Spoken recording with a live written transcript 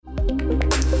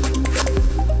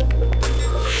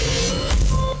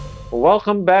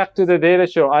Welcome back to the Data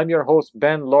Show. I'm your host,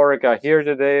 Ben Lorica, here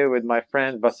today with my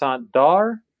friend Vasant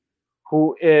Dhar,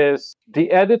 who is the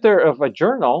editor of a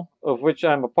journal, of which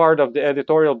I'm a part of the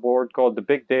editorial board called the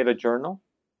Big Data Journal,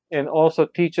 and also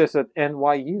teaches at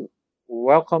NYU.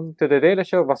 Welcome to the Data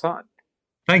Show, Vasant.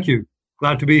 Thank you.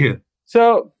 Glad to be here.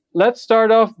 So let's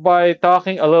start off by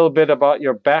talking a little bit about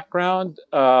your background.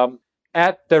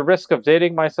 At the risk of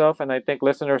dating myself, and I think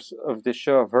listeners of this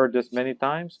show have heard this many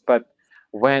times, but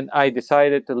when I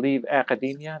decided to leave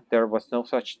academia, there was no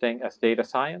such thing as data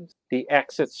science. The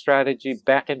exit strategy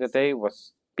back in the day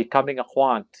was becoming a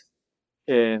quant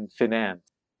in finance.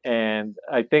 And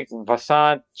I think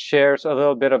Vasant shares a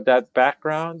little bit of that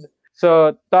background.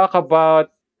 So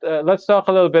let's talk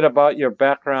a little bit about your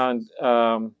background.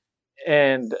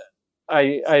 And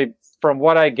I, from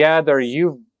what I gather,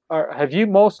 have you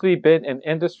mostly been in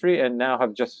industry and now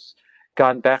have just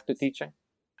gone back to teaching?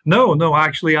 No.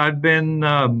 Actually, I've been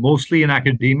mostly in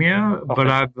academia, Okay. but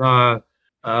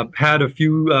I've had a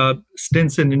few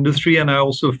stints in industry, and I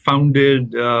also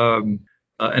founded an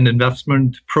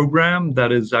investment program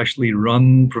that is actually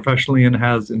run professionally and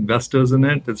has investors in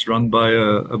it. It's run by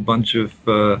a bunch of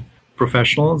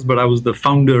professionals, but I was the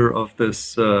founder of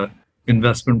this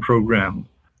investment program.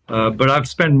 But I've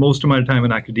spent most of my time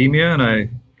in academia, and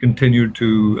I continue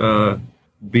to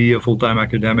be a full-time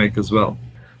academic as well.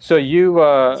 So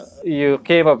you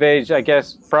came of age, I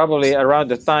guess, probably around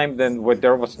the time then when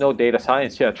there was no data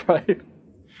science yet, right?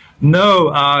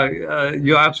 No,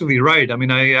 you're absolutely right. I mean,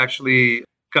 I actually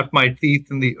cut my teeth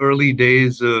in the early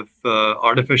days of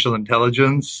artificial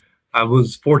intelligence. I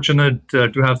was fortunate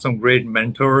to have some great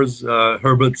mentors,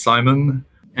 Herbert Simon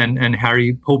and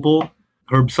Harry Popel.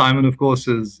 Herb Simon, of course,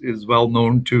 is well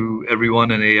known to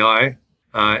everyone in AI.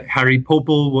 Harry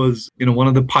Popel was, one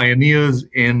of the pioneers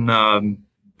in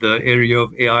the area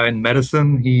of AI in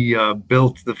medicine. He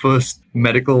built the first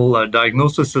medical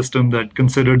diagnosis system that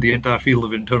considered the entire field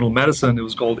of internal medicine. It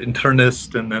was called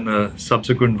Internist, and then a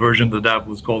subsequent version of that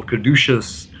was called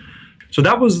Caduceus. So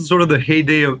that was sort of the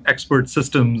heyday of expert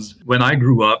systems when I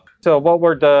grew up. So what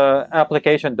were the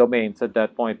application domains at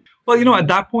that point? Well, at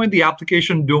that point, the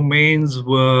application domains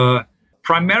were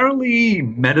primarily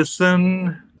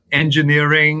medicine,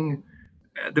 engineering.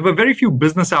 There were very few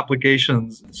business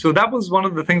applications. So that was one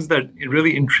of the things that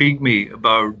really intrigued me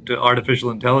about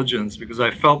artificial intelligence, because I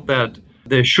felt that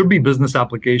there should be business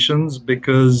applications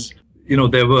because,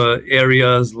 there were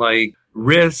areas like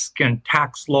risk and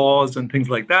tax laws and things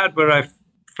like that, where I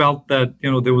felt that,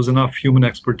 there was enough human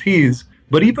expertise.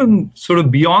 But even sort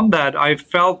of beyond that, I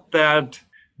felt that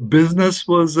business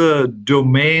was a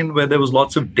domain where there was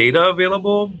lots of data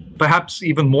available, perhaps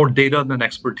even more data than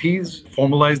expertise,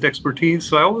 formalized expertise.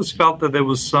 So I always felt that there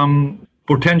was some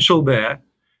potential there.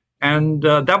 And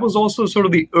that was also sort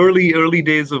of the early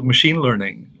days of machine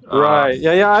learning. Right.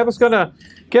 Yeah. I was going to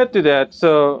get to that.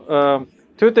 So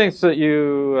two things that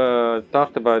you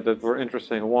talked about that were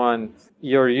interesting. One,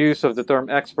 your use of the term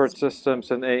expert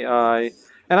systems and AI.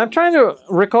 And I'm trying to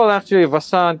recall, actually,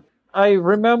 Vasant, I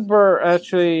remember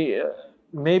actually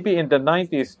maybe in the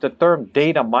 90s, the term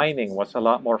data mining was a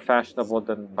lot more fashionable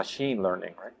than machine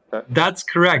learning, right? That's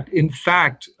correct. In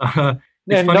fact,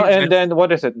 then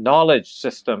what is it? Knowledge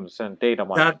systems and data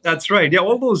mining. That's right. Yeah,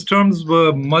 all those terms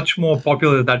were much more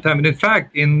popular at that time. And in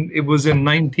fact, it was in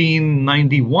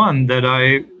 1991 that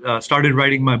I started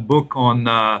writing my book on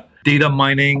data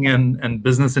mining and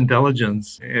business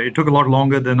intelligence. It took a lot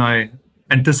longer than I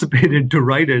anticipated to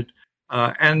write it.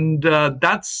 And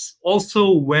that's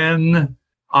also when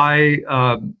I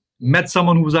met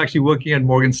someone who was actually working at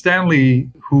Morgan Stanley,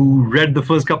 who read the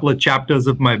first couple of chapters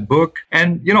of my book.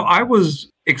 And, I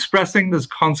was expressing this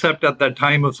concept at that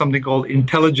time of something called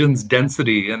intelligence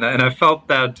density. And I felt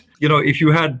that, if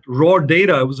you had raw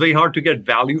data, it was very hard to get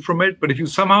value from it. But if you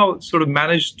somehow sort of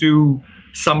managed to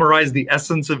summarize the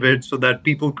essence of it so that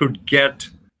people could get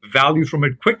value from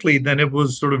it quickly, then it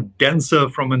was sort of denser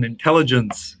from an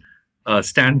intelligence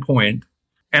standpoint.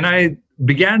 And I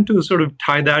began to sort of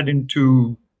tie that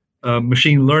into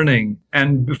machine learning.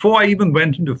 And before I even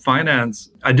went into finance,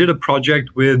 I did a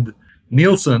project with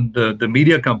Nielsen, the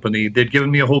media company. They'd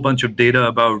given me a whole bunch of data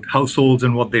about households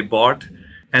and what they bought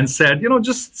and said,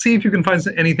 just see if you can find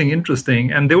anything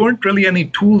interesting. And there weren't really any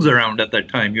tools around at that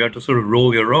time. You had to sort of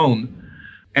roll your own.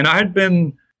 And I had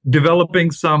been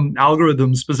developing some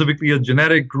algorithms, specifically a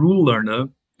genetic rule learner.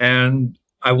 And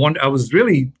I was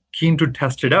really keen to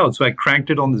test it out. So I cranked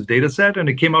it on this data set and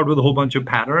it came out with a whole bunch of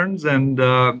patterns. And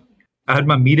I had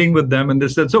my meeting with them and they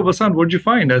said, so Vasant, what did you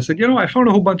find? I said, I found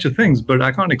a whole bunch of things, but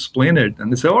I can't explain it.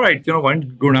 And they said, all right, why don't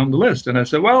you go down the list? And I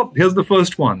said, well, here's the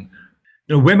first one.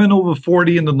 women over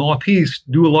 40 in the Northeast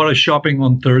do a lot of shopping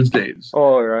on Thursdays.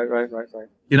 Oh, right.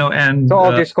 And so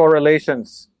all these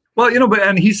correlations. Well,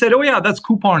 and he said, oh, yeah, that's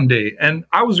coupon day. And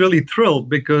I was really thrilled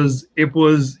because it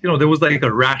was, there was like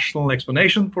a rational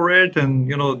explanation for it. And,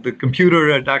 the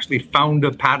computer had actually found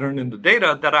a pattern in the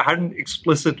data that I hadn't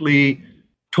explicitly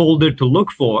told it to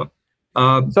look for.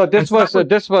 So this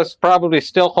was probably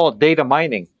still called data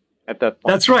mining at that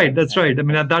point. That's right. I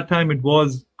mean, at that time, it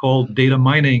was called data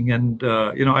mining. And,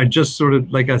 I just sort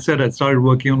of, like I said, I started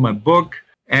working on my book.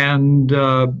 And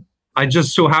I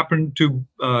just so happened to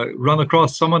run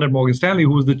across someone at Morgan Stanley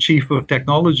who was the chief of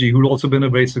technology, who'd also been a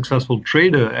very successful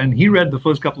trader. And he read the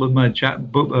first couple of my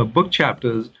book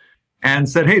chapters and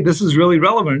said, hey, this is really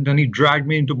relevant. And he dragged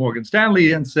me into Morgan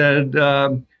Stanley and said,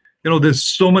 there's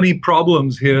so many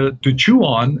problems here to chew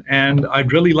on, and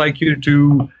I'd really like you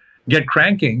to get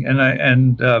cranking. And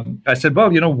I said,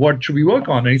 well, what should we work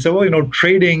on? And he said, well,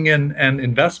 trading and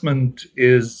investment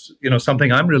is,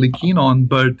 something I'm really keen on,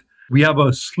 but we have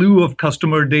a slew of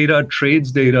customer data,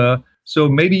 trades data. So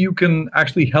maybe you can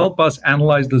actually help us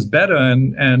analyze this better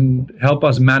and help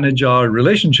us manage our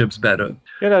relationships better.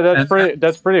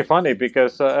 That's pretty funny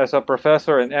because as a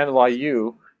professor in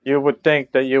NYU, you would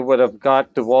think that you would have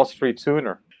got to Wall Street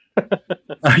sooner.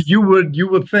 You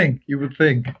would think.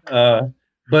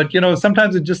 But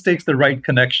sometimes it just takes the right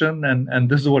connection, and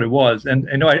this is what it was.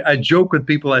 And I joke with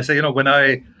people. I say, when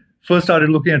I first started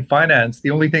looking at finance,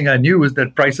 the only thing I knew is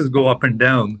that prices go up and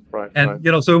down. Right.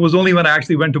 So it was only when I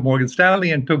actually went to Morgan Stanley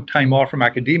and took time off from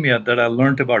academia that I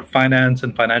learned about finance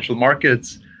and financial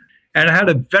markets. And I had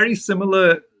a very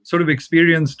similar sort of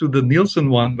experience to the Nielsen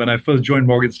one when I first joined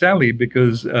Morgan Stanley,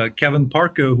 because Kevin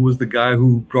Parker, who was the guy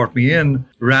who brought me in,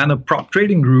 ran a prop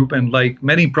trading group. And like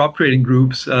many prop trading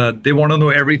groups, they want to know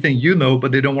everything you know,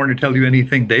 but they don't want to tell you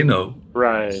anything they know.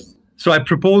 Right. So I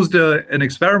proposed an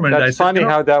experiment. That's funny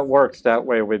how that works that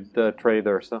way with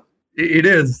traders. Huh? It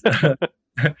is.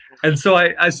 And so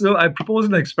I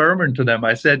proposed an experiment to them.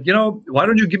 I said, why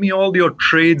don't you give me all your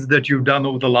trades that you've done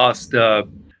over the last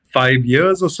 5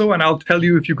 years or so, and I'll tell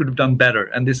you if you could have done better.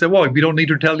 And they said, well, we don't need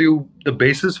to tell you the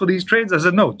basis for these trades. I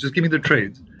said, no, just give me the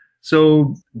trades.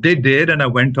 So they did, and I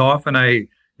went off and I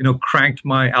cranked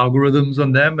my algorithms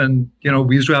on them. And,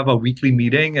 we used to have a weekly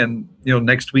meeting. And,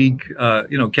 next week,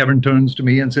 Kevin turns to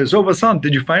me and says, so Vasant,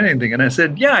 did you find anything? And I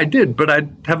said, yeah, I did, but I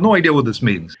have no idea what this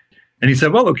means. And he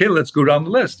said, well, okay, let's go down the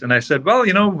list. And I said, well,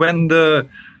 when the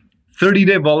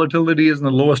 30-day volatility is in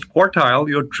the lowest quartile,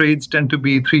 your trades tend to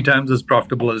be 3 times as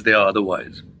profitable as they are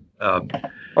otherwise.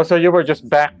 So you were just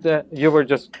back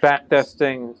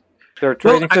testing their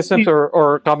trading systems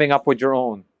or coming up with your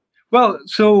own? Well,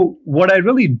 so what I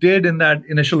really did in that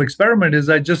initial experiment is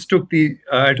I just took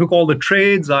all the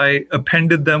trades, I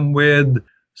appended them with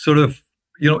sort of,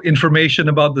 information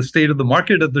about the state of the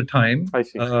market at the time. I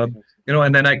see.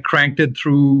 And then I cranked it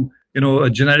through, a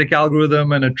genetic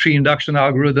algorithm and a tree induction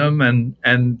algorithm, and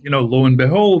lo and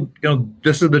behold,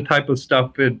 this is the type of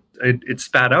stuff it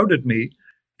spat out at me.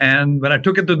 And when I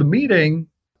took it to the meeting,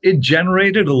 it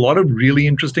generated a lot of really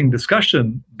interesting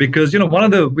discussion because,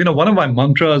 one of my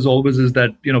mantras always is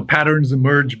that, patterns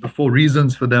emerge before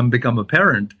reasons for them become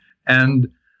apparent.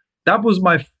 And that was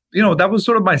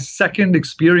sort of my second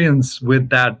experience with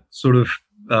that sort of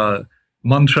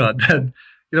mantra that,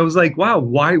 it was like, wow,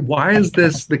 why is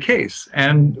this the case?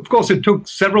 And of course, it took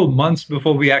several months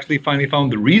before we actually finally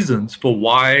found the reasons for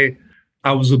why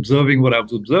I was observing what I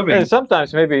was observing. And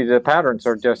sometimes maybe the patterns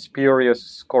are just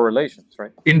spurious correlations,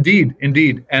 right? Indeed.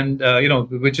 And,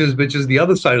 which is the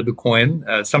other side of the coin.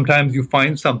 Sometimes you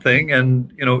find something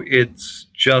and, it's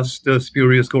just a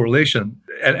spurious correlation.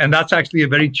 And that's actually a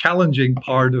very challenging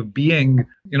part of being,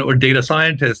 a data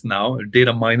scientist now, a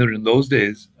data miner in those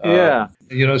days. Yeah.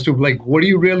 As to like, what do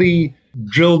you really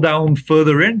drill down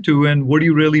further into and what do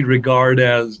you really regard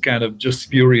as kind of just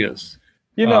spurious?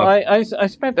 I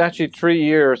spent actually 3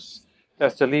 years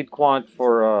as the lead quant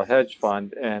for a hedge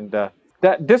fund, and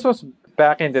this was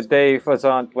back in the day,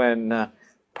 Vasant, when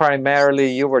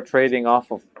primarily you were trading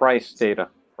off of price data,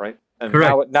 right? And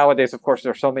nowadays, of course,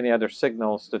 there are so many other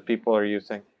signals that people are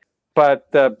using.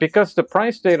 But because the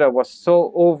price data was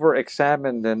so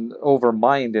over-examined and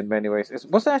over-mined in many ways,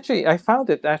 I found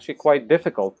it actually quite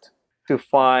difficult to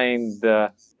find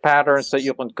patterns that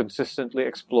you can consistently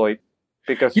exploit.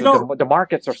 Because the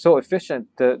markets are so efficient,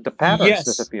 the patterns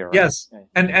disappear. Right? Yes,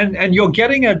 and you're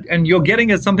getting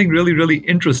at something really, really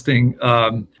interesting,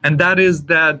 and that is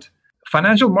that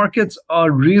financial markets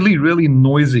are really, really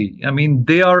noisy. I mean,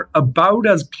 they are about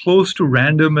as close to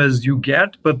random as you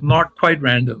get, but not quite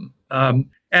random.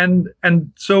 And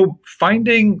so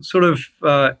finding sort of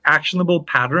actionable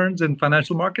patterns in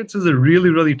financial markets is a really,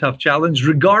 really tough challenge,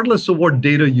 regardless of what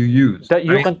data you use. That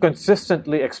you can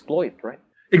consistently exploit, right?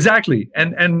 Exactly.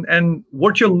 And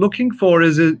what you're looking for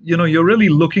is, you're really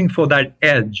looking for that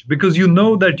edge, because you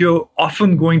know that you're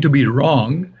often going to be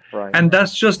wrong. Right. And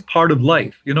that's just part of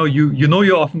life. You know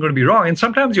you're often going to be wrong. And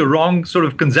sometimes you're wrong sort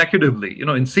of consecutively,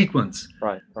 in sequence.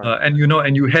 Right. And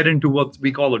you head into what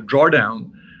we call a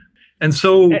drawdown. And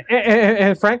so,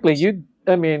 and frankly,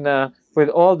 with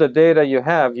all the data you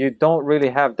have, you don't really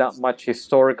have that much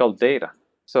historical data.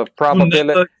 So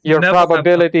probability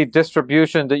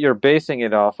distribution that you're basing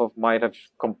it off of might have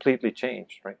completely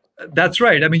changed, right? That's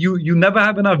right. I mean, you never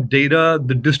have enough data.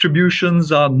 The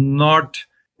distributions are not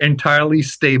entirely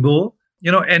stable,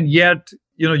 and yet,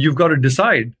 you've got to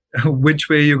decide which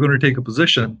way you're going to take a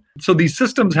position. So these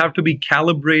systems have to be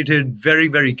calibrated very,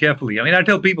 very carefully. I mean, I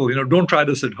tell people, don't try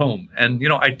this at home. And,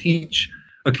 I teach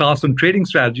a class on trading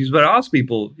strategies where I ask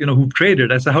people, who've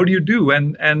traded, I say, how do you do?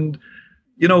 And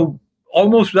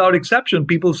almost without exception,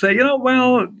 people say,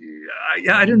 well,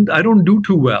 I don't do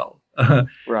too well.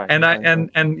 Right.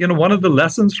 And one of the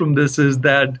lessons from this is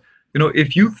that,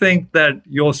 if you think that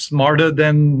you're smarter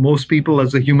than most people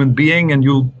as a human being and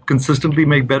you'll consistently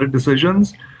make better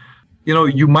decisions,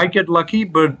 you might get lucky,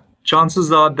 but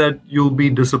chances are that you'll be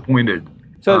disappointed.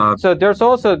 So there's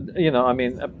also,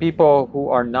 people who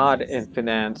are not in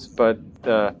finance but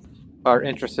are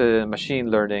interested in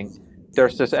machine learning.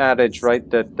 There's this adage, right,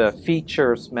 that the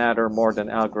features matter more than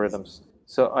algorithms.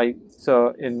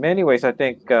 So in many ways, I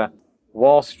think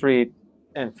Wall Street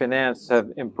and finance have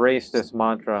embraced this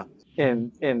mantra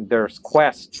in their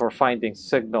quest for finding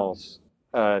signals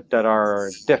that are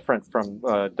different from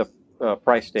the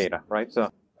price data, right?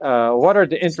 So what are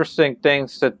the interesting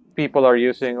things that people are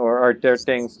using, or are there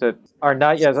things that are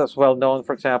not yet as well known,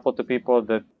 for example, to people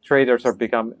that traders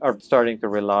are starting to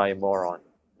rely more on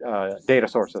data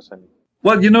sources?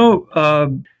 Well,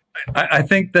 I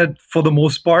think that for the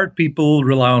most part, people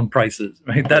rely on prices,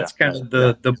 right? That's kind of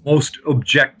the most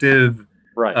objective,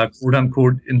 quote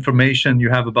unquote, information you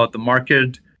have about the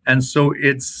market. And so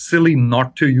it's silly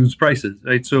not to use prices,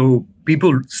 right? So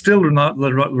people still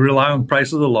rely on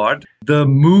prices a lot. The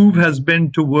move has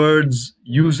been towards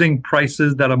using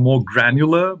prices that are more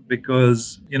granular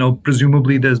because,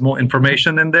 presumably there's more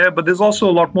information in there, but there's also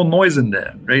a lot more noise in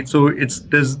there, right? So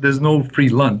there's no free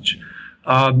lunch.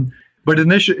 But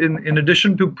in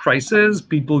addition to prices,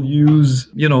 people use,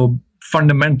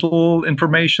 fundamental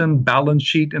information, balance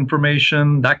sheet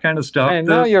information, that kind of stuff. And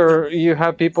now you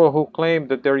have people who claim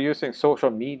that they're using social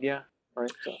media, right?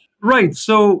 Right.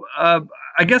 So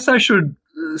I guess I should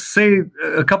say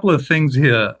a couple of things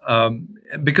here,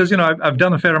 because, I've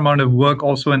done a fair amount of work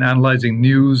also in analyzing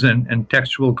news and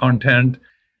textual content.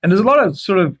 And there's a lot of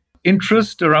sort of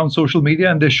interest around social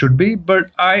media, and there should be, but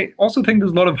I also think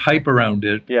there's a lot of hype around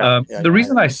it. The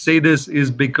reason I say this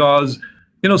is because,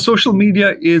 social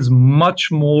media is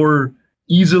much more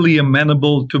easily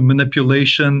amenable to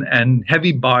manipulation and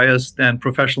heavy bias than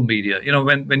professional media.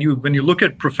 When you look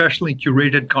at professionally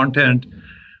curated content,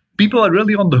 people are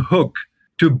really on the hook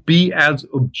to be as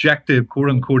objective, quote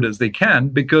unquote, as they can,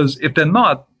 because if they're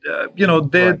not,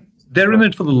 they're in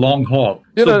it for the long haul.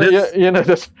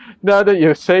 Now that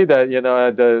you say that,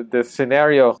 the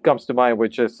scenario comes to mind,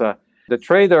 which is the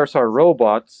traders are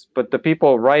robots, but the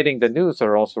people writing the news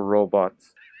are also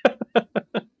robots.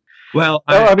 Well,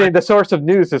 the source of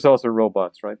news is also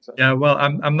robots, right? So. Yeah, well,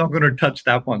 I'm not going to touch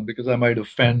that one because I might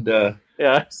offend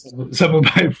some of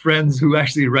my friends who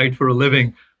actually write for a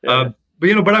living. But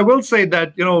I will say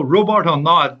that, robot or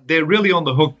not, they're really on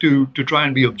the hook to try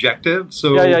and be objective.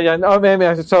 So No,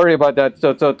 maybe sorry about that.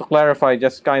 So to clarify,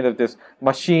 just kind of this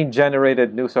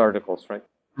machine-generated news articles, right?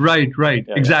 Right.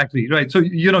 Exactly. Right. So,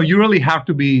 you really have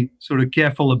to be sort of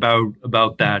careful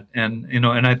about that. And,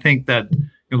 and I think that,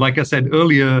 like I said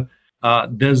earlier,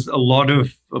 there's a lot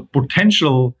of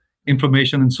potential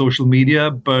information in social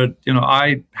media, but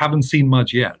I haven't seen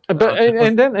much yet. But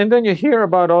and then you hear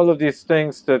about all of these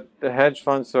things that the hedge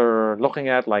funds are looking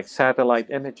at, like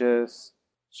satellite images,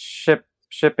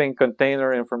 shipping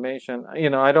container information.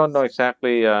 I don't know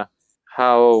exactly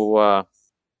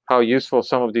how useful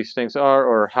some of these things are,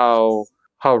 or how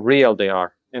real they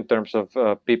are in terms of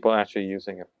people actually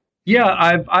using it. Yeah,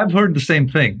 I've heard the same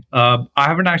thing. I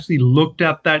haven't actually looked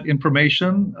at that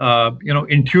information.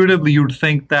 Intuitively, you'd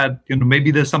think that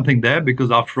maybe there's something there because,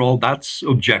 after all, that's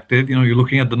objective. You're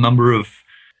looking at the number of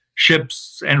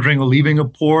ships entering or leaving a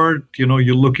port.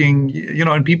 You're looking,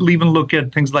 and people even look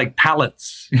at things like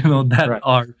pallets, that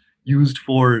are used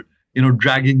for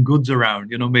dragging goods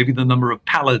around. Maybe the number of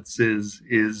pallets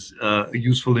is a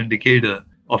useful indicator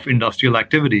of industrial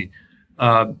activity.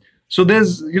 So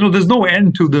there's no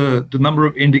end to the number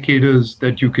of indicators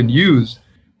that you can use.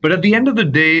 But at the end of the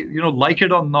day, like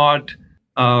it or not,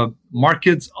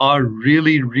 markets are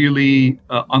really, really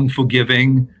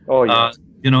unforgiving. Oh, yes.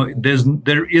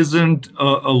 There isn't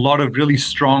a lot of really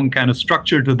strong kind of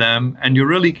structure to them, and you're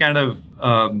really kind of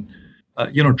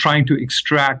trying to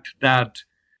extract that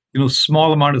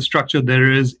small amount of structure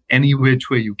there is any which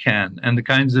way you can. And the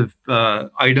kinds of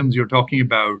items you're talking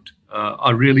about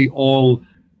are really all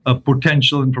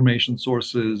potential information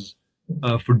sources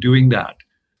for doing that.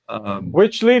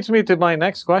 Which leads me to my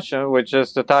next question, which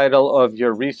is the title of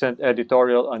your recent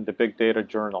editorial on the Big Data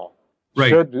Journal.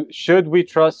 Right. Should we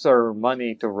trust our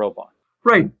money to robots?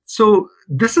 Right. So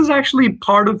this is actually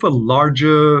part of a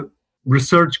larger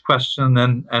research question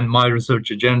and my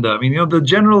research agenda. I mean, the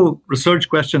general research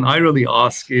question I really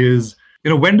ask is,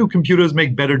 when do computers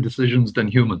make better decisions than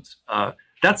humans?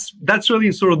 That's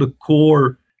really sort of the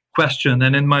core question.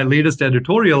 And in my latest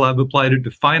editorial, I've applied it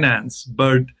to finance,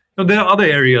 but there are other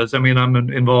areas. I mean, I'm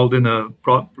involved in a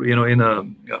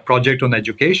project on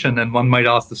education, and one might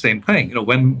ask the same thing.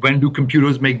 When do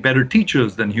computers make better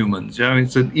teachers than humans?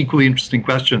 It's an equally interesting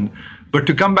question. But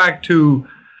to come back to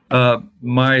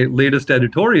my latest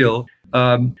editorial,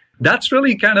 that's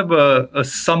really kind of a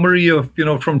summary of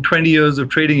from 20 years of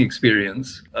trading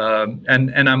experience,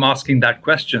 and I'm asking that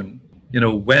question.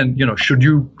 When should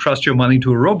you trust your money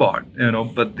to a robot?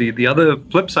 But the other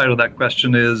flip side of that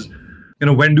question is,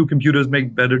 when do computers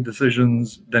make better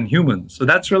decisions than humans? So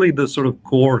that's really the sort of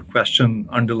core question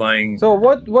underlying. So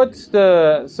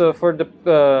so for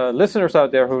the listeners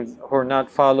out there who are not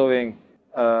following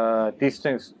these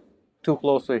things too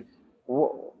closely,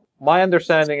 my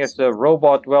understanding is the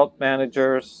robot wealth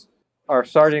managers are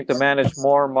starting to manage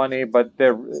more money, but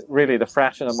they're really the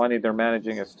fraction of money they're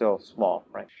managing is still small,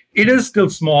 right? It is still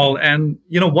small. And,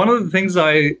 one of the things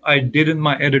I did in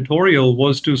my editorial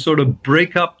was to sort of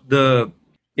break up the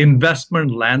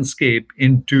investment landscape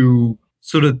into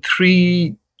sort of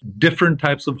three different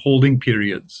types of holding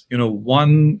periods.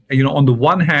 On the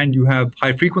one hand, you have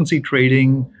high frequency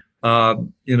trading,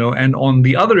 and on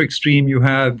the other extreme, you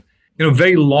have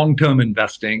very long-term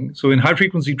investing. So in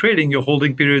high-frequency trading, your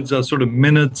holding periods are sort of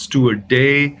minutes to a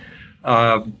day.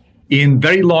 In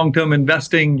very long-term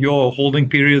investing, your holding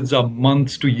periods are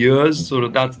months to years. So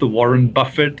that's the Warren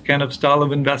Buffett kind of style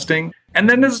of investing. And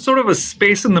then there's sort of a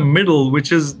space in the middle,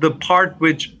 which is the part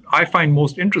which I find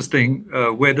most interesting,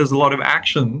 where there's a lot of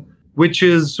action, which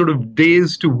is sort of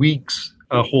days to weeks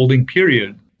holding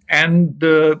period. And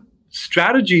the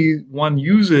strategy one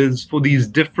uses for these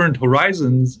different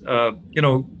horizons,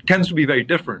 tends to be very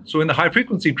different. So in the high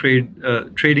frequency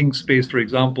trading space, for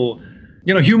example,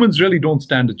 humans really don't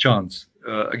stand a chance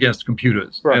against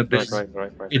computers. Right.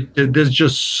 There's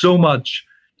just so much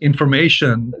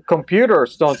information.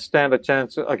 Computers don't stand a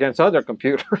chance against other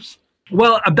computers.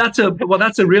 Well, that's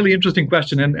a really interesting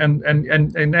question,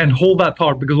 and hold that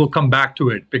thought, because we'll come back to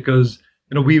it, because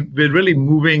we're really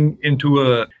moving into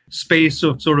a space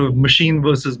of sort of machine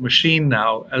versus machine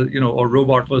now, or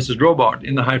robot versus robot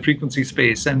in the high frequency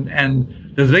space. And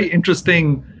there's a very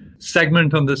interesting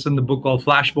segment on this in the book called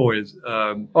Flash Boys.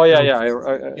 That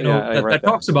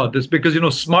talks about this, because,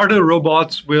 smarter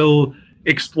robots will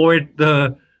exploit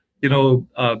the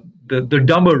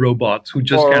dumber robots who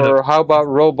just Or how about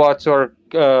robots who are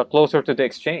closer to the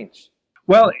exchange?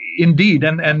 Well, indeed,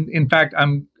 and in fact,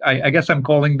 I guess I'm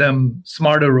calling them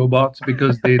smarter robots,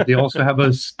 because they also have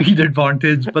a speed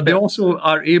advantage, but they also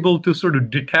are able to sort of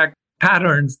detect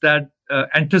patterns that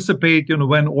anticipate,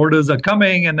 when orders are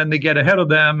coming, and then they get ahead of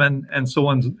them, and so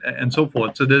on and so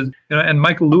forth. So there's, and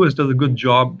Michael Lewis does a good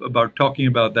job about talking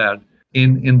about that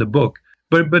in the book.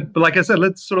 But like I said,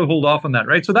 let's sort of hold off on that,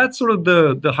 right? So that's sort of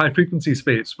the high frequency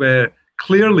space where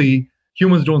clearly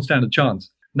humans don't stand a chance.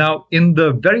 Now, in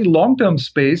the very long-term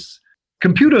space,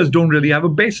 computers don't really have a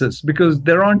basis, because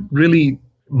there aren't really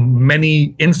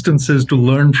many instances to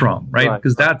learn from, right?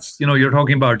 Because that's, you're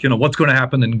talking about, what's going to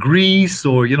happen in Greece,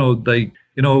 or,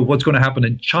 what's going to happen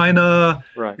in China,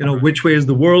 right. Which way is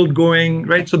the world going,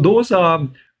 right? So those are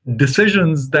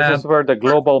decisions that... This is where the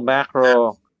global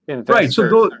macro investors...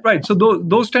 So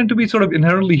those tend to be sort of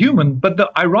inherently human. But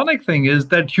the ironic thing is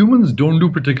that humans don't do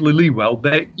particularly well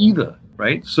there either,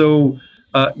 right? So...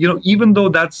 even though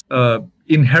that's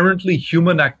inherently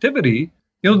human activity,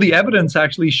 the evidence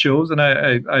actually shows, and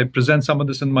I present some of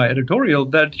this in my editorial,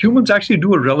 that humans actually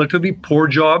do a relatively poor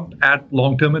job at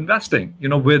long-term investing,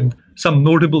 with some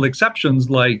notable exceptions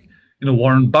like,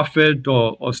 Warren Buffett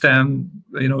or Stan,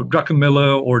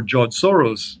 Druckenmiller or George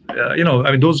Soros.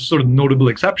 Those are sort of notable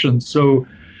exceptions. So,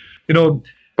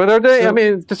 But are they? I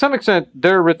mean, to some extent,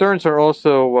 their returns are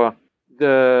also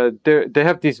they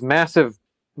have these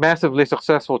massively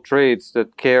successful trades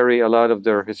that carry a lot of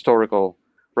their historical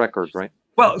record, right?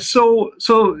 Well, so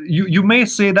you may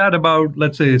say that about,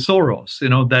 let's say, Soros,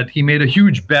 that he made a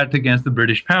huge bet against the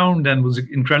British pound and was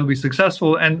incredibly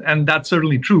successful, and that's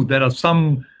certainly true. There are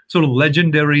some sort of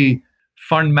legendary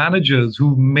fund managers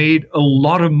who made a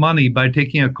lot of money by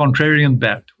taking a contrarian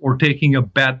bet or taking a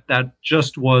bet that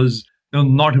just was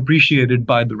not appreciated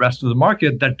by the rest of the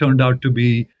market, that turned out to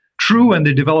be true, and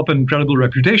they develop an incredible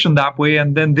reputation that way,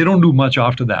 and then they don't do much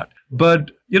after that.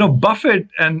 But Buffett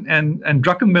and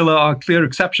Druckenmiller are clear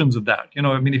exceptions of that.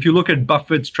 If you look at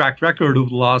Buffett's track record over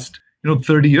the last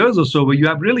 30 years or so, where you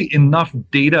have really enough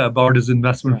data about his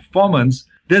investment performance,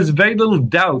 there's very little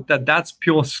doubt that that's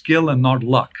pure skill and not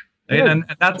luck. Right? Yeah, and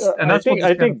that's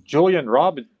I think Julian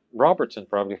Robertson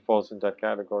probably falls in that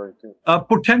category too.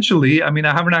 Potentially. I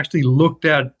haven't actually looked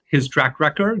at his track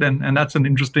record, and that's an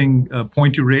interesting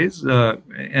point you raise,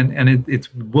 and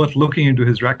it's worth looking into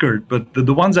his record. But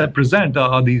the ones I present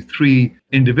are these three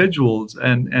individuals,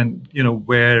 and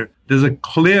where there's a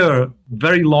clear,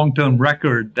 very long-term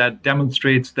record that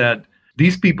demonstrates that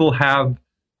these people have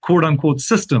quote-unquote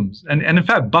systems. And in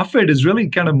fact, Buffett is really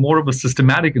kind of more of a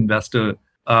systematic investor,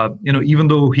 even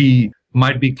though he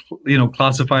might be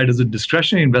classified as a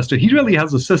discretionary investor. He really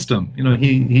has a system.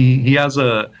 He has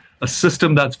a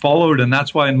system that's followed, and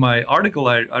that's why in my article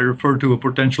I refer to a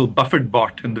potential Buffett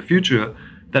bot in the future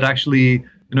that actually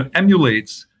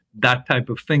emulates that type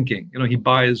of thinking. He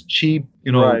buys cheap,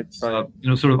 sort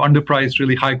of underpriced,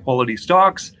 really high quality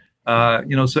stocks.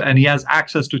 And he has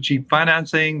access to cheap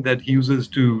financing that he uses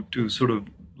to sort of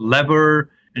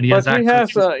lever, and he also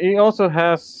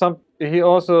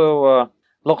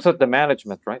looks at the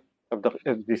management, right, of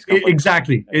these companies.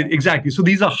 Exactly. So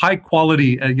these are high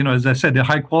quality. As I said, they're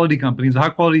high quality companies. High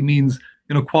quality means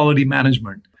quality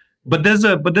management. But there's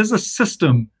a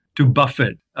system to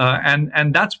Buffett,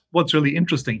 and that's what's really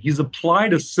interesting. He's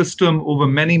applied a system over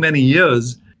many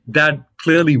years that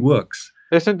clearly works.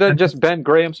 Isn't that just Ben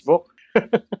Graham's book?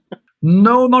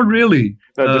 No, not really.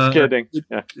 No, just kidding.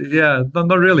 Yeah,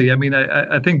 not really.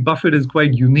 I think Buffett is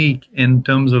quite unique in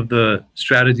terms of the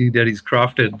strategy that he's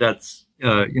crafted. That's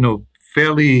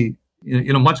fairly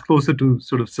much closer to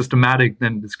sort of systematic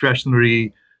than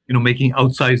discretionary. Making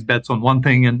outsized bets on one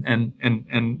thing and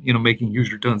making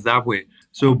huge returns that way.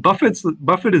 So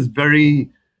Buffett is very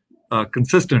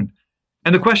consistent.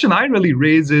 And the question I really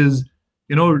raise is,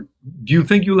 do you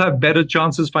think you'll have better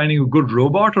chances finding a good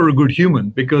robot or a good human?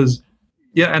 Because,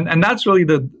 and that's really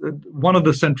one of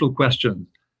the central questions.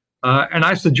 And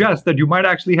I suggest that you might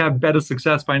actually have better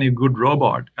success finding a good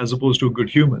robot as opposed to a good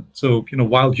human. So,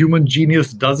 while human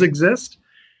genius does exist,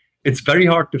 it's very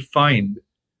hard to find.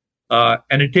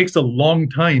 And it takes a long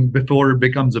time before it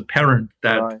becomes apparent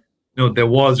that, there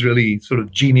was really sort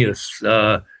of genius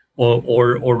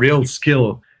or real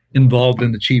skill involved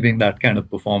in achieving that kind of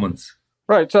performance.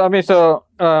 Right. So,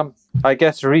 I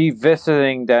guess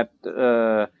revisiting that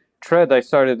thread I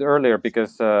started earlier,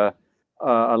 because a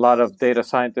lot of data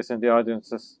scientists in the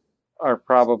audiences are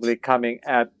probably coming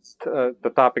at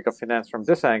the topic of finance from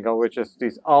this angle, which is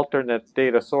these alternate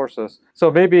data sources. So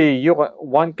maybe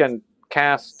one can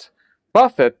cast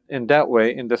Buffett in that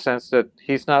way, in the sense that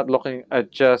he's not looking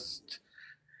at just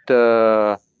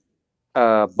the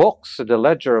books, the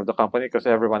ledger of the company, because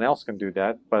everyone else can do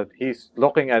that, but he's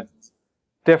looking at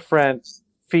different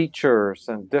features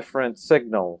and different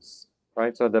signals,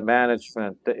 right? So the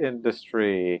management, the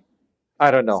industry, I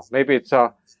don't know. Maybe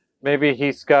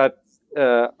he's got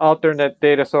alternate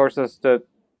data sources that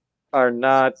are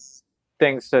not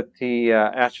things that he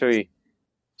actually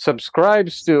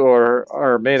subscribes to or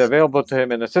are made available to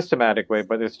him in a systematic way,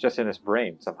 but it's just in his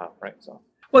brain somehow, right? So.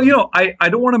 Well, I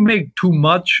don't want to make too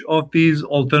much of these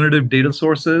alternative data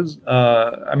sources.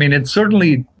 It's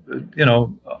certainly,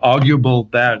 arguable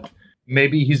that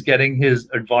maybe he's getting his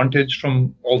advantage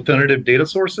from alternative data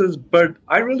sources, but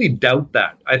I really doubt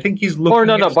that. I think he's looking.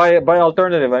 By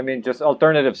alternative, I mean just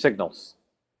alternative signals.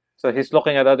 So he's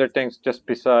looking at other things just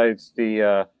besides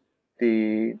the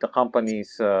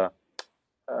company's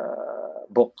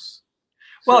books.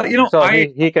 Well,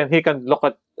 he can look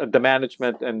at the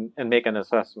management and make an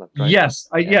assessment. Right? Yes,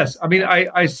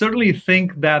 I certainly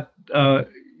think that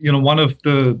one of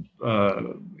the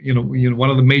one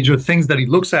of the major things that he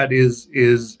looks at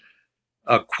is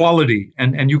quality,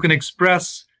 and you can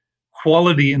express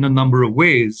quality in a number of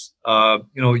ways.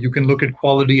 You can look at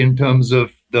quality in terms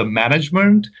of the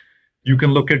management. You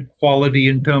can look at quality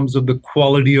in terms of the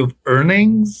quality of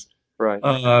earnings. Right.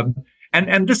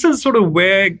 And this is sort of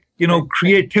where,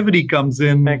 creativity comes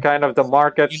in. And kind of the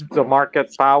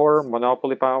market power,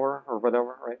 monopoly power, or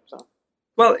whatever, right? So.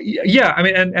 Well, yeah, I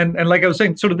mean, and like I was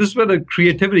saying, sort of this is where the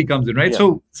creativity comes in, right?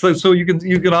 Yeah. So you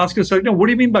can ask yourself, what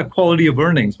do you mean by quality of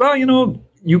earnings? Well,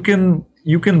 you can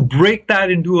break that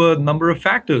into a number of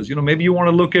factors. Maybe you want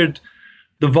to look at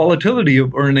the volatility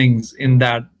of earnings in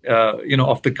that,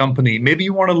 of the company. Maybe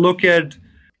you want to look at,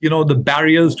 the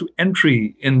barriers to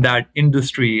entry in that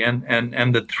industry and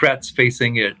the threats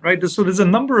facing it, right? So there's a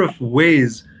number of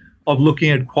ways of looking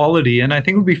at quality. And I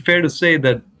think it would be fair to say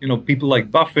that, people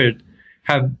like Buffett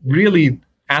have really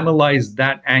analyzed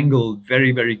that angle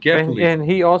very, very carefully. And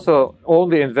he also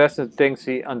only invests in things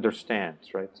he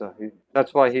understands, right? So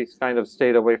that's why he's kind of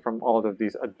stayed away from all of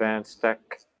these advanced tech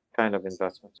kind of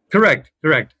investments. Correct.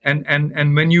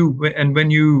 And when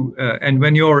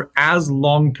you're as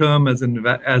long term as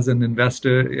an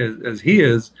investor as he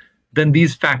is, then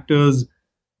these factors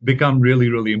become really,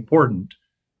 really important.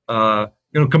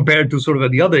 Compared to sort of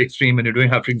at the other extreme when you're doing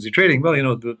high frequency trading,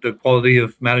 well, the quality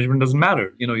of management doesn't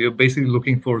matter. You're basically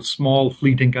looking for small,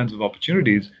 fleeting kinds of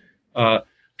opportunities. The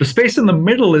space in the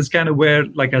middle is kind of where,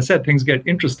 like I said, things get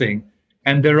interesting.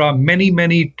 And there are many,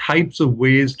 many types of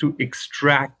ways to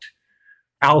extract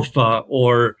alpha,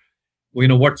 or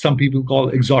what some people call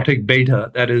exotic beta.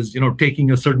 That is,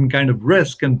 taking a certain kind of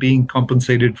risk and being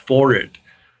compensated for it.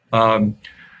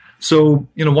 So,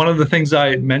 one of the things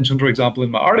I mentioned, for example, in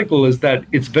my article is that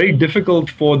it's very difficult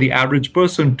for the average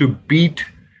person to beat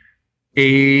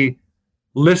a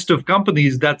list of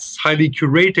companies that's highly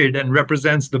curated and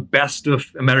represents the best of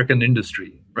American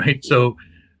industry, right? So,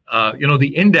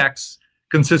 the index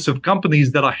consists of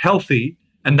companies that are healthy,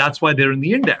 and that's why they're in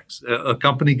the index. A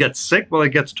company gets sick, well,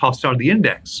 it gets tossed out of the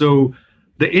index. So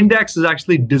the index is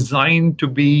actually designed to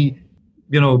be,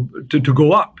 to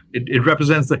go up. It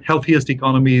represents the healthiest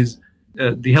economies,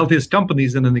 the healthiest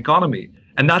companies in an economy.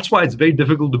 And that's why it's very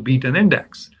difficult to beat an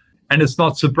index. And it's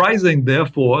not surprising,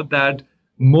 therefore, that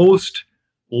most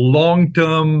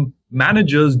long-term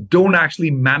managers don't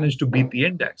actually manage to beat the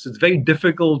index. It's very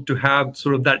difficult to have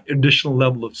sort of that additional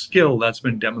level of skill that's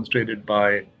been demonstrated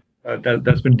by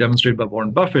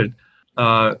Warren Buffett.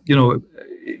 You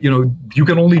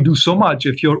can only do so much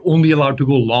if you're only allowed to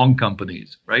go long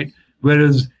companies, right?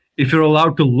 Whereas if you're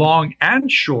allowed to long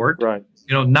and short, right,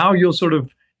 now you're sort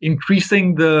of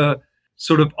increasing the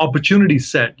sort of opportunity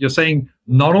set. You're saying,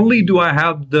 not only do I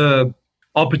have the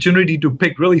opportunity to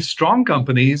pick really strong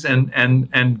companies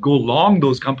and go long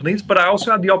those companies, but I also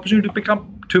have the opportunity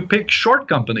to pick short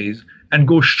companies and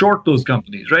go short those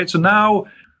companies, right? So now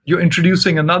you're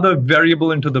introducing another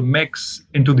variable into the mix,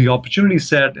 into the opportunity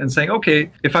set, and saying, okay,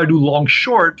 if I do long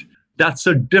short, that's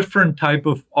a different type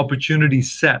of opportunity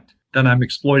set that I'm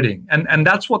exploiting. And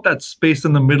that's what that space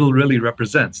in the middle really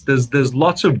represents. There's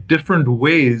lots of different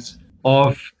ways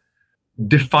of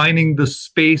defining the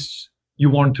space you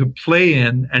want to play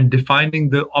in and defining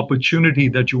the opportunity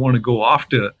that you want to go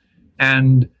after.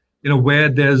 And, where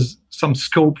there's some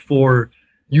scope for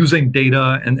using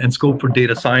data and scope for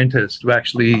data scientists to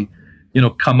actually,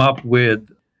 come up with,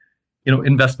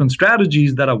 investment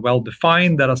strategies that are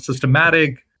well-defined, that are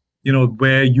systematic,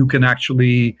 where you can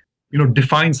actually,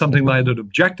 define something like that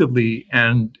objectively,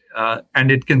 and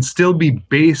it can still be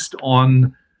based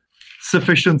on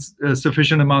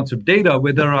sufficient amounts of data,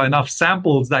 where there are enough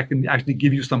samples that can actually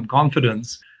give you some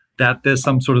confidence that there's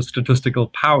some sort of statistical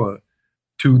power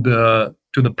to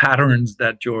the patterns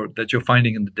that you're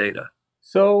finding in the data.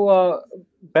 So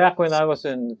back when I was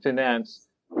in finance,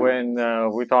 when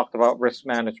we talked about risk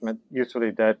management,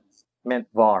 usually that meant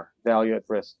VAR, value at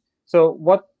risk. So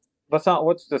Vasant,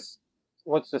 what's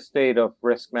the state of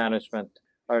risk management?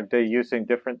 Are they using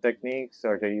different techniques?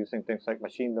 Are they using things like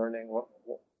machine learning?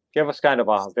 Give us kind of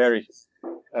a very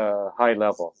high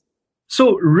level.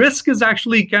 So risk is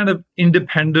actually kind of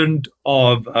independent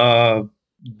of the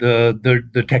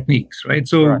techniques, right?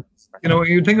 So, right. When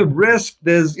you think of risk,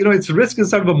 there's, risk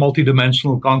is sort of a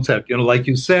multidimensional concept. Like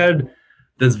you said,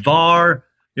 there's VAR,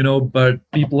 but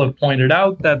people have pointed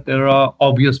out that there are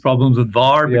obvious problems with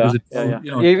VAR because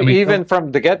even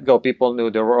from the get-go, people knew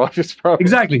there were obvious problems.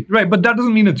 Exactly, right. But that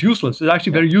doesn't mean it's useless. It's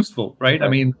actually very useful, right? I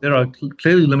mean, there are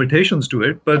clearly limitations to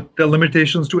it, but there are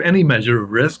limitations to any measure of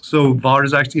risk. So VAR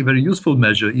is actually a very useful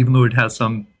measure, even though it has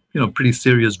some, pretty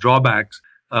serious drawbacks,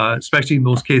 especially in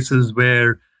those cases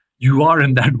where you are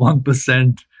in that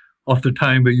 1% of the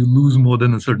time where you lose more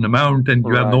than a certain amount and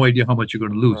you have no idea how much you're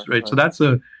going to lose, right? So that's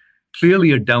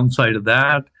clearly a downside of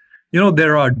that.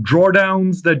 There are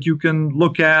drawdowns that you can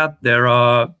look at. There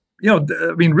are,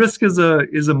 risk is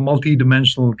a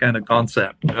multi-dimensional kind of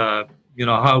concept. How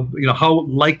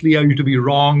likely are you to be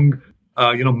wrong?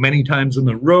 Many times in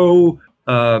a row.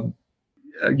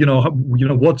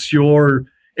 What's your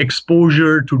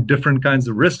exposure to different kinds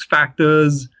of risk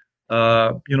factors?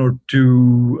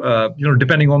 Depending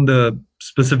on the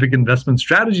specific investment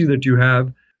strategy that you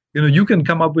have, you can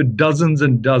come up with dozens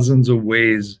and dozens of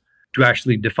ways to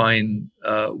actually define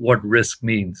what risk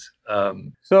means.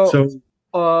 So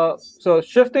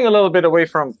shifting a little bit away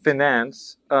from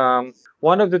finance,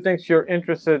 one of the things you're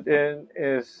interested in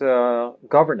is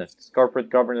governance, corporate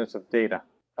governance of data.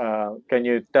 Can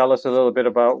you tell us a little bit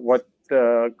about what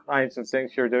kinds of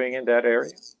things you're doing in that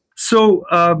area? So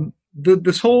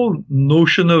this whole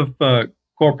notion of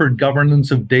corporate governance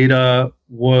of data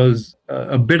was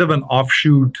a bit of an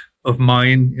offshoot of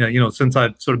mine, since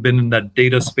I've sort of been in that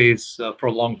data space for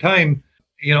a long time,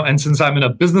 and since I'm in a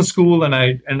business school and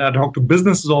I talk to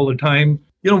businesses all the time,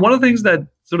 one of the things that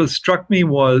sort of struck me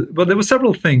was, well, there were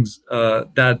several things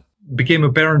that became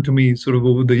apparent to me sort of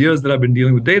over the years that I've been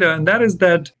dealing with data, and that is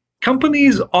that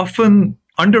companies often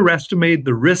underestimate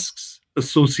the risks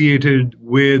associated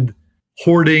with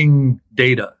hoarding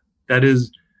data. That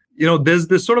is, there's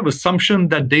this sort of assumption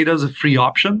that data is a free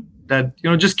option, that,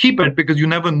 just keep it because you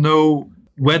never know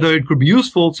whether it could be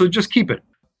useful, so just keep it.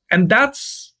 And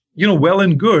that's, well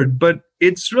and good, but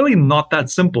it's really not that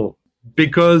simple,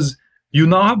 because you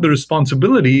now have the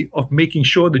responsibility of making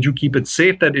sure that you keep it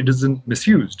safe, that it isn't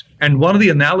misused. And one of the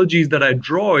analogies that I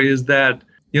draw is that,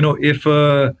 if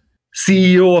a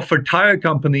CEO of a tire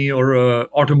company or an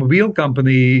automobile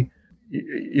company,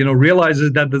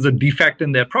 realizes that there's a defect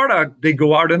in their product, they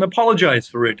go out and apologize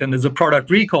for it, and there's a product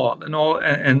recall and all,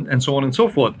 and so on and so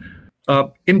forth.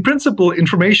 In principle,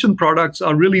 information products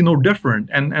are really no different,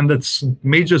 and that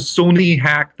major Sony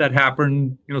hack that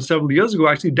happened, several years ago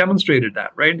actually demonstrated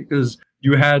that, right? Because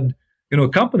you had, a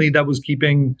company that was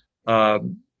keeping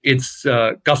its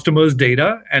customers'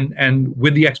 data, and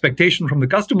with the expectation from the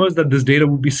customers that this data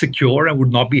would be secure and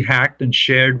would not be hacked and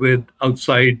shared with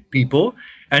outside people.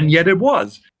 And yet it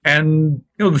was. And,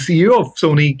 the CEO of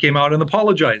Sony came out and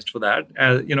apologized for that,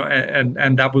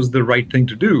 and that was the right thing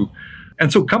to do.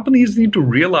 And so companies need to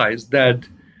realize that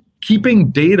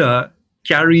keeping data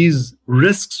carries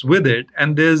risks with it.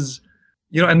 And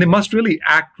and they must really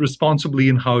act responsibly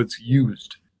in how it's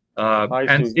used.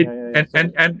 And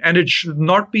it should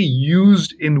not be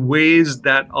used in ways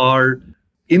that are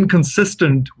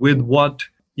inconsistent with what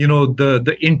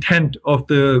the intent of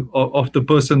the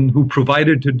person who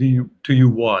provided to you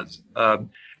was.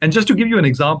 And just to give you an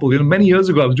example, many years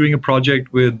ago I was doing a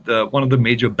project with one of the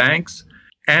major banks,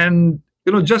 and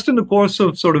just in the course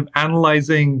of sort of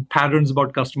analyzing patterns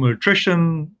about customer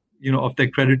attrition, of their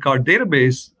credit card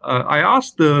database, I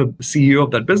asked the CEO of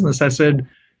that business. I said,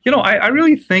 I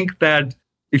really think that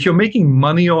if you're making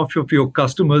money off of your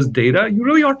customers' data, you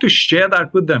really ought to share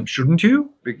that with them, shouldn't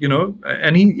you?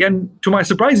 And to my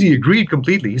surprise, he agreed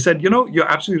completely. He said, you're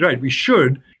absolutely right. We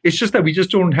should. It's just that we just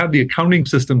don't have the accounting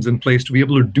systems in place to be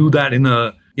able to do that in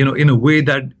a way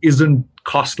that isn't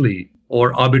costly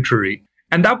or arbitrary.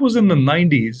 And that was in the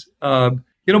 90s.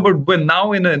 But we're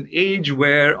now in an age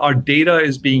where our data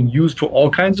is being used for all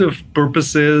kinds of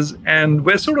purposes, and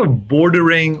we're sort of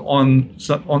bordering on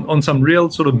some real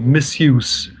sort of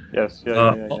misuse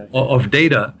of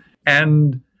data.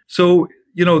 And so,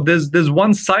 there's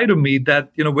one side of me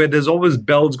that, where there's always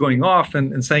bells going off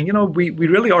and saying, we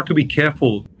really ought to be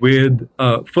careful with,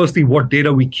 firstly, what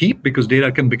data we keep, because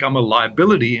data can become a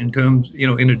liability in terms,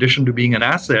 in addition to being an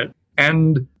asset.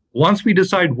 And once we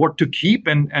decide what to keep,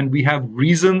 and we have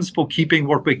reasons for keeping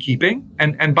what we're keeping,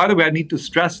 and by the way, I need to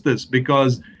stress this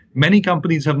because many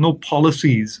companies have no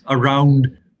policies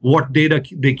around what data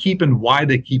they keep and why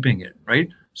they're keeping it, right?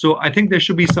 So I think there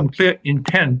should be some clear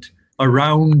intent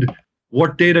around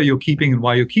what data you're keeping and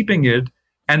why you're keeping it,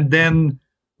 and then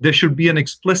there should be an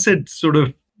explicit sort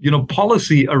of,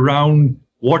 policy around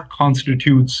what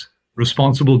constitutes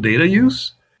responsible data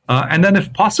use, and then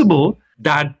if possible,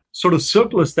 that sort of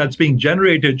surplus that's being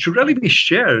generated should really be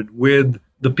shared with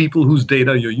the people whose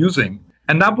data you're using.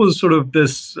 And that was sort of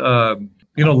this,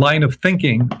 line of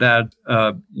thinking that,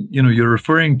 you're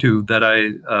referring to, that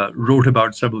I wrote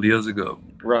about several years ago.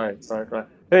 Right.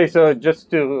 Hey, so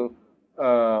just to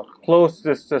close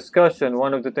this discussion,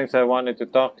 one of the things I wanted to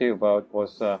talk to you about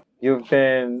was you've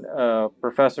been a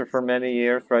professor for many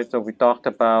years, right? So we talked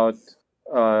about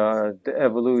the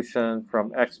evolution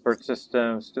from expert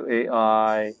systems to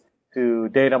AI to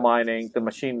data mining to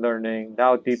machine learning,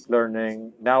 now deep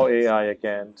learning, now AI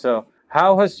again. So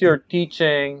how has your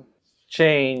teaching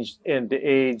changed in the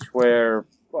age where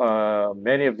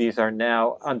many of these are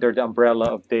now under the umbrella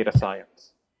of data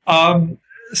science.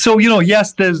 So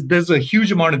yes, there's a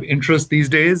huge amount of interest these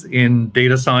days in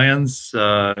data science,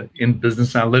 in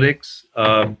business analytics.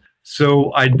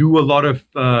 So I do a lot of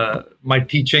my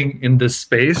teaching in this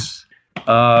space,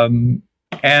 and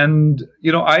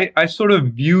I sort of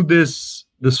view this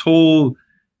whole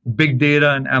big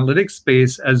data and analytics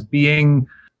space as being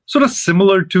sort of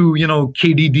similar to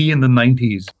KDD in the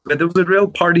 90s, where there was a real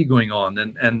party going on,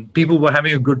 and people were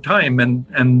having a good time,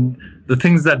 and the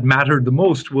things that mattered the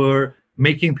most were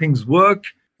making things work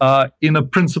in a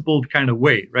principled kind of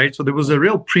way, right? So there was a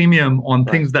real premium on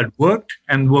things that worked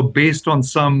and were based on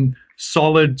some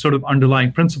solid sort of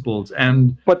underlying principles.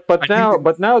 And but now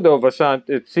though, Vasant,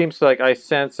 it seems like I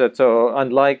sense that, so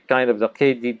unlike kind of the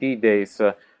KDD days,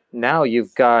 now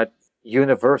you've got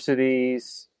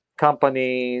universities,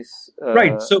 companies,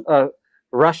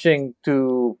 rushing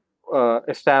to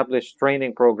establish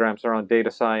training programs around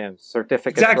data science,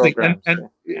 certificate programs. And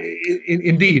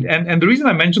indeed. And the reason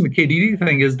I mentioned the KDD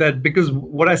thing is that because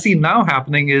what I see now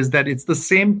happening is that it's the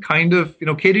same kind of,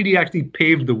 KDD actually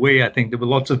paved the way. I think there were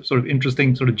lots of sort of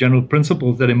interesting sort of general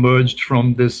principles that emerged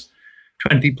from this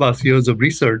 20 plus years of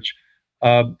research.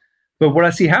 But what I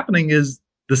see happening is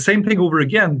the same thing over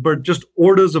again, but just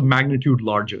orders of magnitude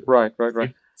larger. Right.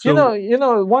 So,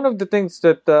 one of the things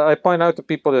that I point out to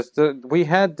people is that we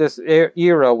had this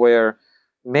era where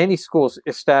many schools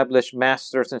established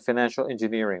masters in financial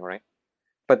engineering, right?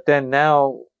 But then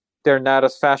now they're not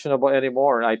as fashionable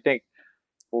anymore. I think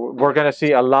we're going to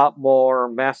see a lot more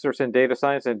masters in data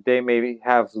science, and they maybe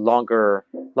have longer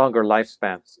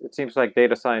lifespans. It seems like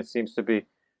data science seems to be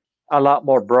a lot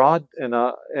more broad and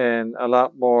a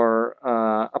lot more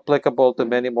applicable to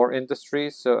many more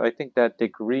industries. So I think that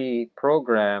degree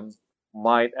program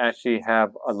might actually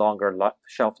have a longer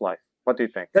shelf life. What do you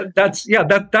think? That's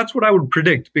what I would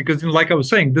predict, because like I was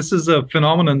saying, this is a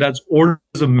phenomenon that's orders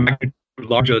of magnitude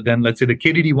larger than, let's say, the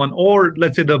KDD one, or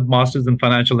let's say the masters in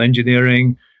financial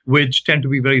engineering, which tend to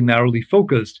be very narrowly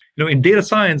focused. In data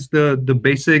science, the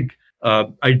basic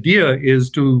idea is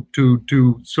to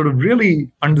sort of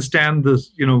really understand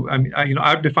this.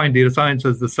 I've defined data science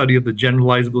as the study of the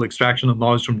generalizable extraction of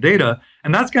knowledge from data,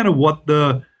 and that's kind of what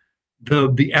the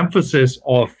emphasis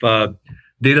of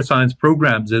data science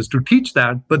programs is, to teach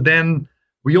that. But then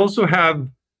we also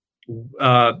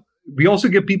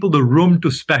give people the room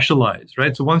to specialize,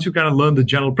 right? So once you kind of learn the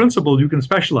general principle, you can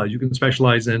specialize. You can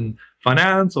specialize in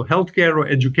finance or healthcare or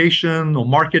education or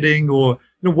marketing or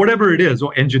whatever it is,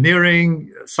 or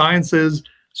engineering, sciences.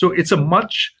 So it's a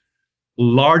much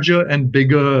larger and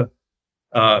bigger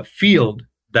field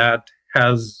that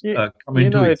has come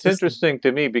into it's interesting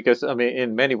to me because,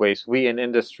 in many ways, we in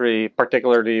industry,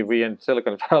 particularly we in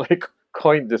Silicon Valley,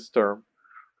 coined this term,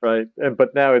 right?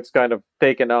 But now it's kind of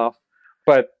taken off.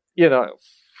 But,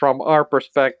 from our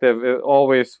perspective, it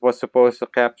always was supposed to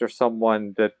capture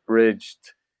someone that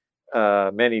bridged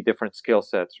many different skill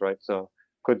sets, right? So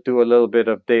could do a little bit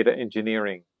of data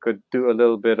engineering, could do a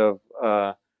little bit of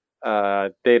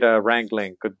data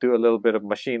wrangling, could do a little bit of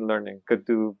machine learning, could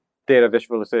do data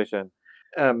visualization.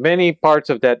 Many parts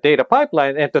of that data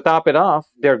pipeline, and to top it off,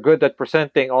 they're good at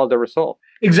presenting all the results.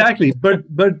 Exactly, but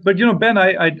Ben,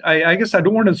 I guess I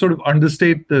don't want to sort of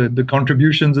understate the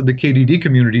contributions of the KDD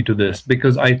community to this,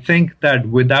 because I think that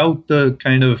without the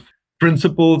kind of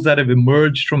principles that have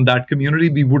emerged from that community,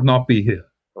 we would not be here,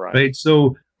 right?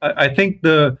 So I think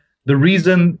the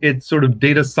reason it's sort of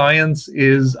data science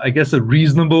is, I guess, a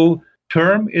reasonable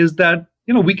term is that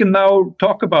we can now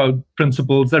talk about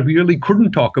principles that we really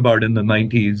couldn't talk about in the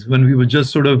 90s, when we were just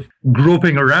sort of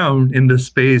groping around in this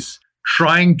space,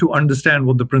 trying to understand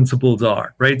what the principles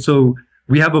are, right? So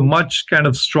we have a much kind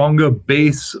of stronger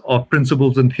base of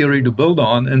principles and theory to build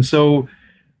on. And so,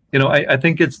 I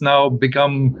think it's now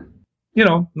become,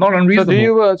 not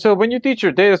unreasonable. So when you teach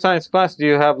your data science class, do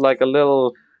you have like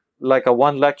a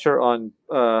one lecture on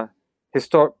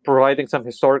providing some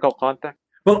historical context?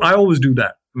 Well, I always do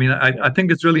that. I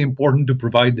think it's really important to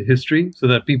provide the history so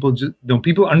that people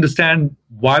people understand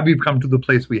why we've come to the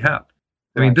place we have.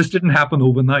 This didn't happen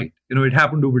overnight. It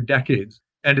happened over decades.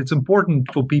 And it's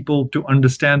important for people to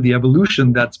understand the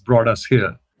evolution that's brought us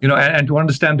here, and to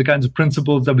understand the kinds of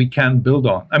principles that we can build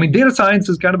on. Data science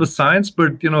is kind of a science,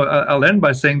 but, I'll end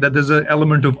by saying that there's an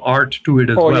element of art to it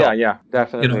as well. Oh, yeah,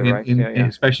 definitely.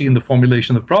 Especially in the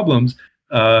formulation of problems.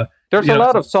 There's a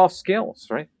lot of soft skills,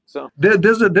 right? So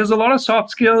there's a lot of soft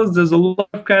skills. There's a lot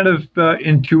of kind of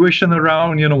intuition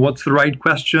around, what's the right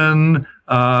question?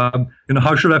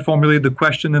 How should I formulate the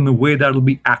question in a way that'll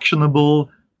be actionable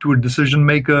to a decision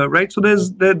maker, right? So there's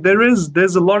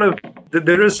a lot of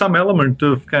there is some element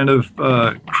of kind of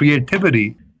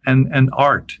creativity and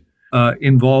art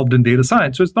involved in data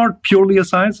science. So it's not purely a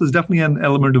science. There's definitely an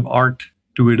element of art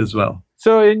to it as well.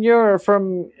 So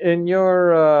from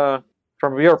your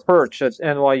perch at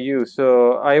NYU,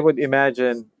 so I would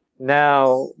imagine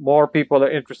now more people are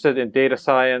interested in data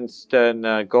science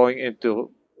than going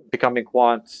into becoming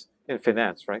quants in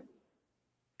finance, right?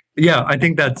 Yeah, I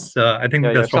think that's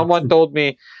Someone told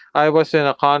me, I was in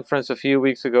a conference a few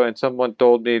weeks ago, and someone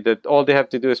told me that all they have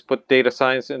to do is put data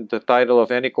science in the title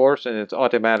of any course, and it's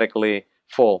automatically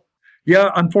full.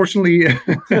 Yeah, unfortunately,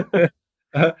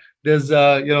 there's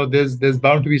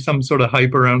bound to be some sort of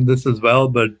hype around this as well,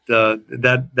 but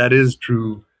that is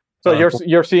true. So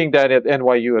you're seeing that at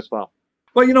NYU as well.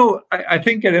 Well, I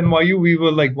think at NYU we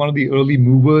were like one of the early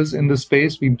movers in the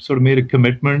space. We sort of made a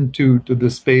commitment to the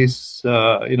space.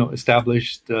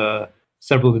 Established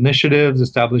several initiatives,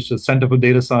 established a Center for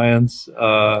Data Science,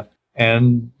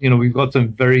 and we've got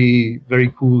some very,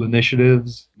 very cool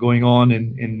initiatives going on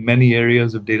in many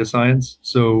areas of data science.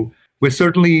 So we're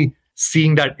certainly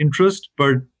seeing that interest,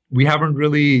 but we haven't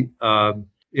really, but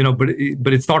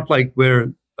it's not like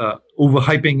we're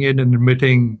overhyping it and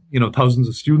admitting thousands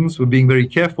of students. We're being very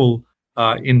careful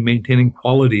in maintaining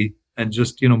quality and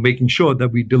just making sure that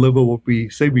we deliver what we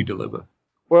say we deliver.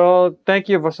 Well, thank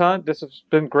you, Vasant. This has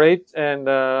been great, and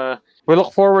we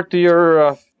look forward to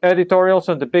your editorials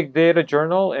on the Big Data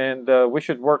Journal, and we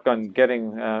should work on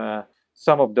getting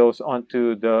some of those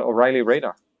onto the O'Reilly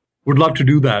radar. Would love to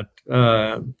do that.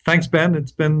 Thanks, Ben.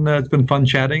 It's been fun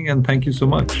chatting, and thank you so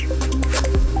much.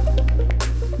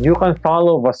 You can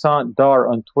follow Vasant Dhar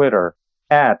on Twitter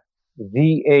at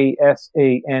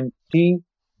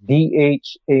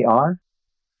VASANTDHAR.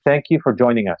 Thank you for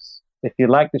joining us. If you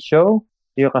like the show,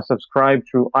 you can subscribe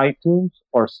through iTunes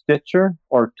or Stitcher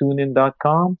or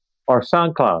TuneIn.com or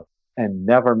SoundCloud and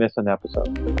never miss an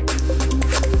episode.